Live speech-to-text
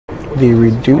The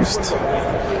reduced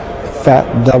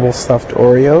fat double-stuffed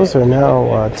Oreos are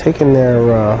now taking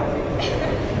their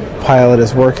pilot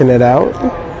is working it out.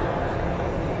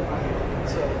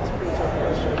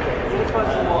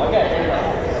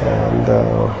 And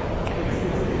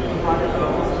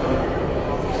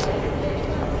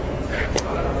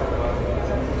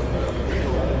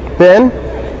Ben,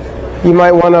 you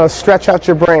might want to stretch out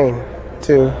your brain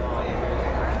too.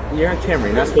 You're on camera.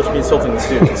 You're not supposed to be insulting the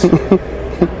students.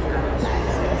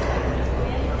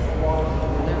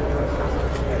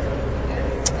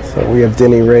 So we have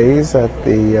Denny Reyes at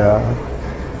the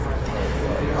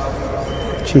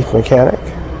chief mechanic.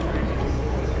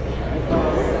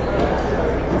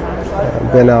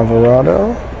 Ben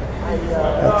Alvarado at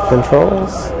the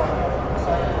controls.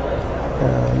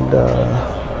 And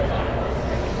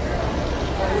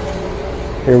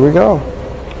here we go.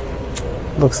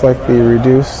 Looks like the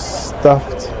reduced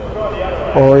stuffed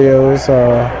Oreos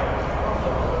are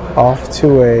off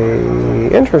to a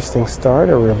interesting start,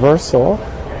 a reversal.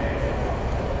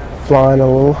 Flying a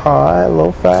little high, a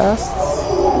little fast.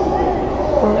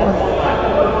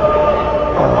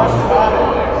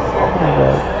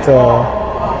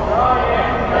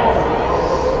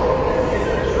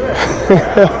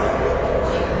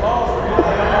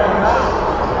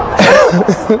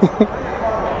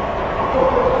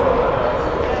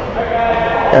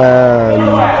 And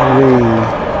we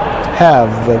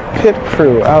have the pit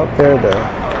crew out there to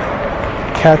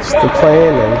catch the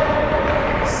plane and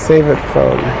save it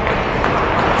from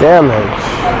damage.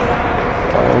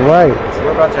 All right.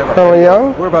 We're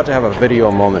about to have a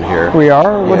video moment here. We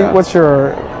are? Yeah. What's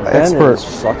your expert? Ben is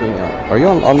sucking up. Are you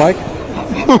on mic?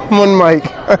 On mic.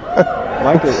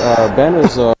 Mike is, Ben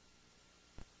is...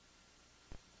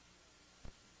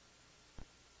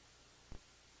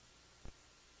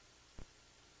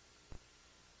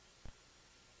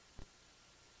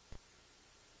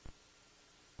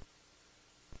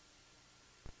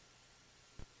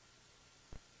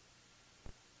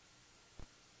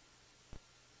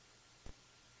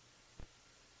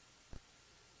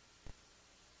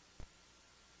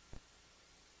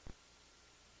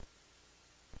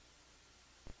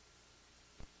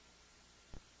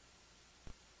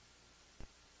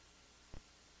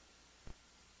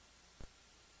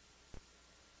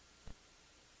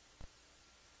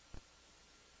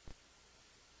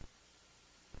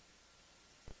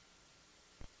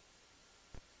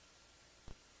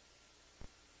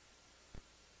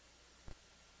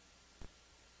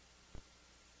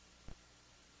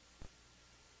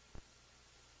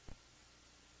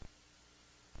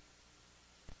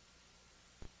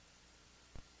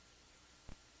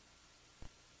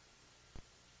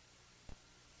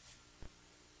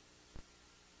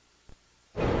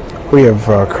 We have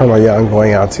Colonel Young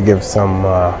going out to give some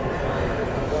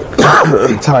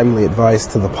timely advice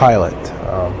to the pilot.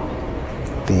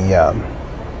 The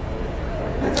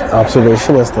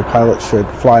observation is the pilot should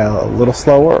fly a little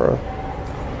slower,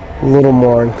 a little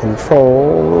more in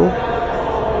control,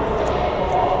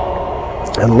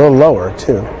 and a little lower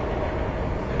too.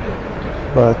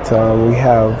 But we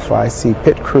have, I see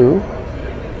pit crew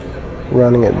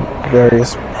running at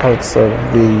various parts of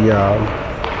the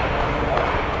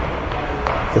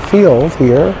field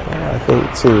here, I think,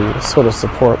 to sort of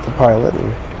support the pilot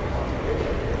and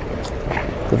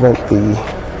prevent the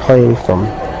plane from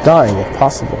dying if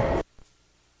possible.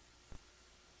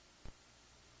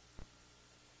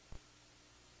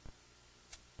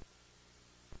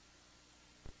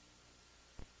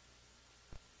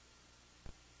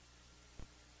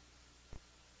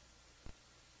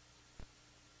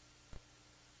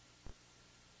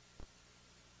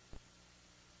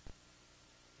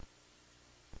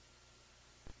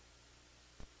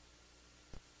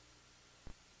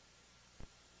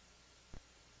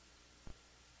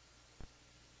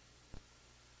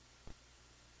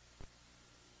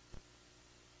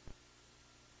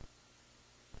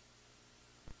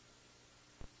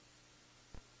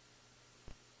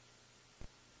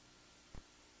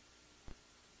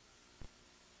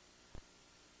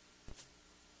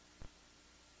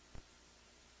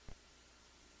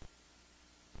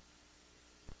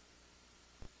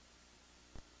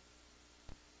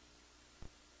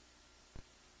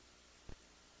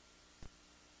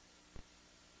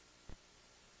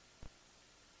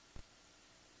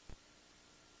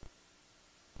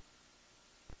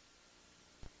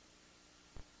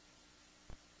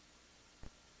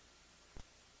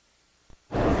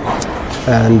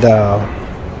 And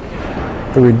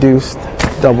the reduced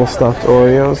double-stuffed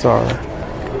Oreos are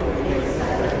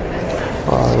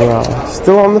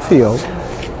still on the field.